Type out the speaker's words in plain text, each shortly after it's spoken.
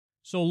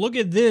So look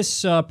at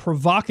this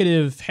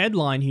provocative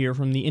headline here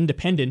from The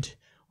Independent,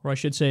 or I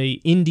should say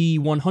Indy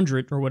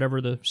 100, or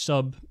whatever the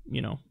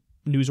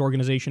news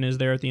organization is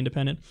there at The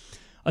Independent.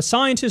 A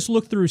scientist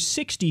looked through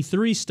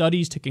 63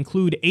 studies to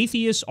conclude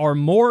atheists are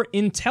more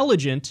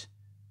intelligent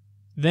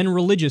than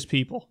religious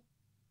people.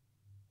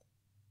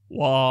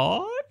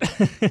 What?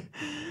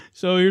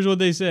 So here's what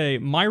they say.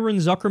 Myron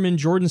Zuckerman,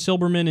 Jordan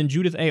Silberman, and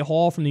Judith A.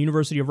 Hall from the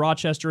University of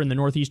Rochester and the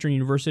Northeastern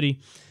University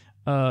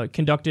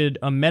conducted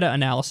a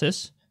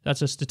meta-analysis.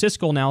 That's a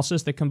statistical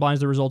analysis that combines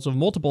the results of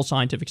multiple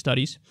scientific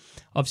studies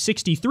of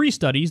 63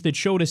 studies that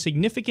showed a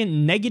significant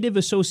negative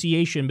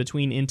association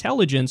between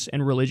intelligence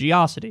and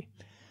religiosity.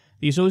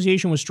 The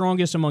association was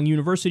strongest among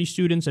university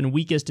students and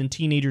weakest in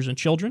teenagers and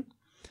children.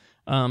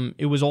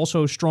 It was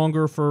also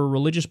stronger for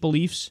religious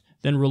beliefs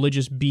than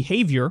religious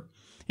behavior.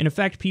 In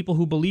effect, people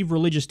who believe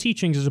religious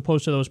teachings as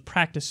opposed to those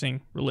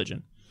practicing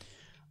religion.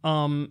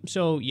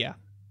 So, yeah.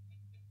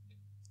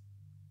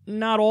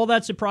 Not all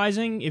that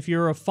surprising if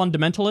you're a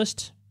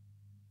fundamentalist.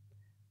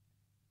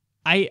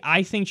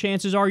 I think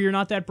chances are you're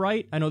not that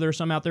bright. I know there are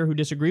some out there who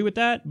disagree with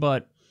that,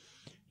 but,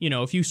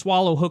 if you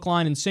swallow hook,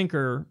 line, and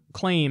sinker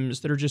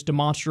claims that are just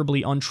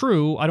demonstrably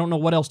untrue, I don't know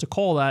what else to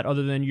call that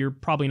other than you're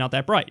probably not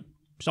that bright.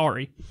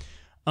 Sorry.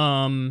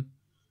 In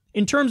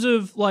terms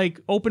of,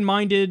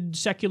 open-minded,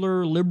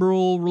 secular,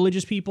 liberal,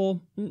 religious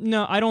people,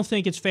 no, I don't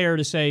think it's fair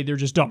to say they're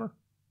just dumber.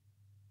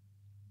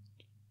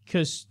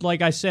 Because,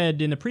 like I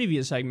said in the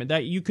previous segment,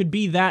 that you could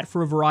be that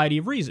for a variety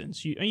of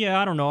reasons.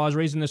 I don't know, I was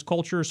raised in this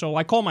culture, so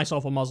I call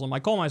myself a Muslim,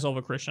 I call myself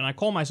a Christian, I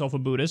call myself a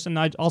Buddhist, and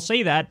I'll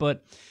say that,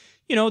 but,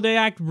 they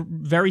act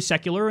very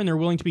secular, and they're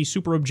willing to be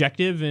super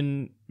objective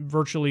in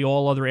virtually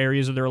all other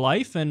areas of their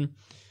life, and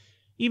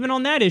even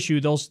on that issue,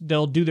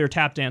 they'll do their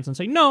tap dance and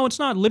say, no, it's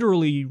not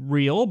literally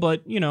real,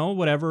 but,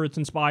 whatever, it's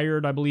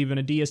inspired, I believe in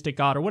a deistic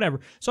God or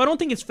whatever. So I don't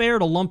think it's fair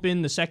to lump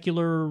in the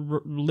secular,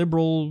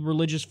 liberal,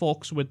 religious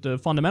folks with the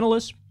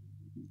fundamentalists.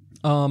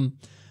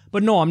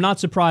 But no, I'm not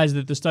surprised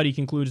that the study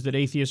concludes that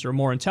atheists are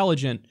more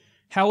intelligent.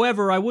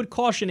 However, I would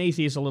caution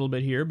atheists a little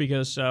bit here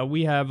because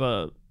we have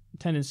a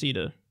tendency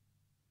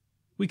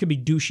we could be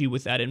douchey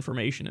with that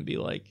information and be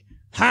like,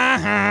 ha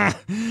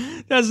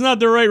ha, that's not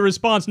the right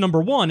response, number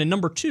one. And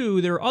number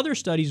two, there are other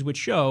studies which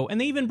show, and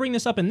they even bring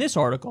this up in this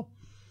article,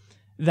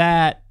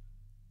 that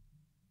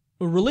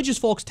religious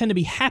folks tend to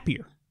be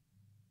happier.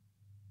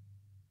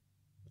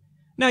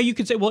 Now, you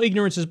could say, well,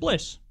 ignorance is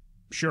bliss.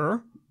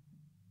 Sure.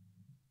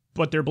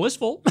 But they're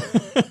blissful.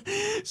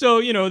 So,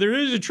 there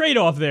is a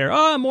trade-off there.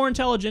 More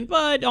intelligent,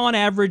 but on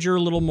average, you're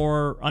a little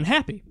more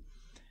unhappy.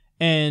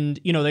 And,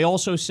 they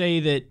also say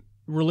that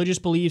religious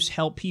beliefs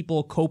help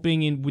people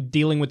coping with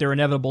dealing with their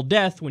inevitable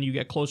death when you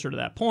get closer to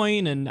that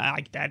point, and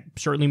that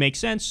certainly makes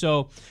sense.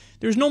 So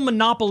there's no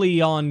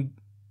monopoly on,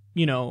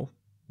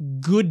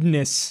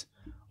 goodness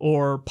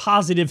or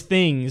positive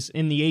things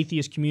in the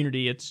atheist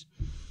community. It's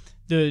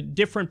the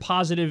different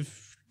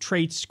positive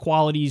traits,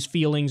 qualities,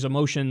 feelings,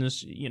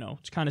 emotions,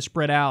 it's kind of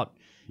spread out,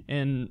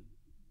 and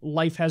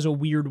life has a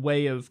weird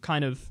way of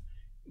kind of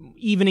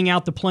evening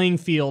out the playing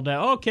field.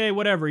 Okay,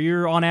 whatever,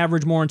 you're on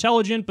average more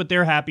intelligent, but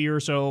they're happier,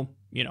 so,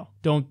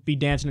 don't be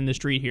dancing in the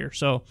street here.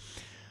 So,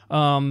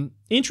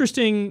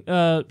 interesting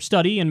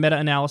study and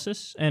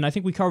meta-analysis, and I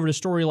think we covered a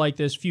story like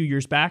this a few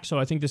years back, so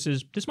I think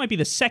this might be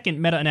the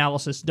second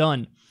meta-analysis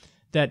done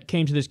that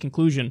came to this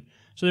conclusion.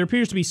 So there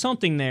appears to be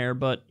something there,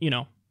 but,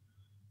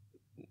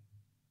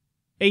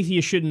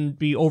 atheists shouldn't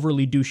be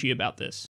overly douchey about this.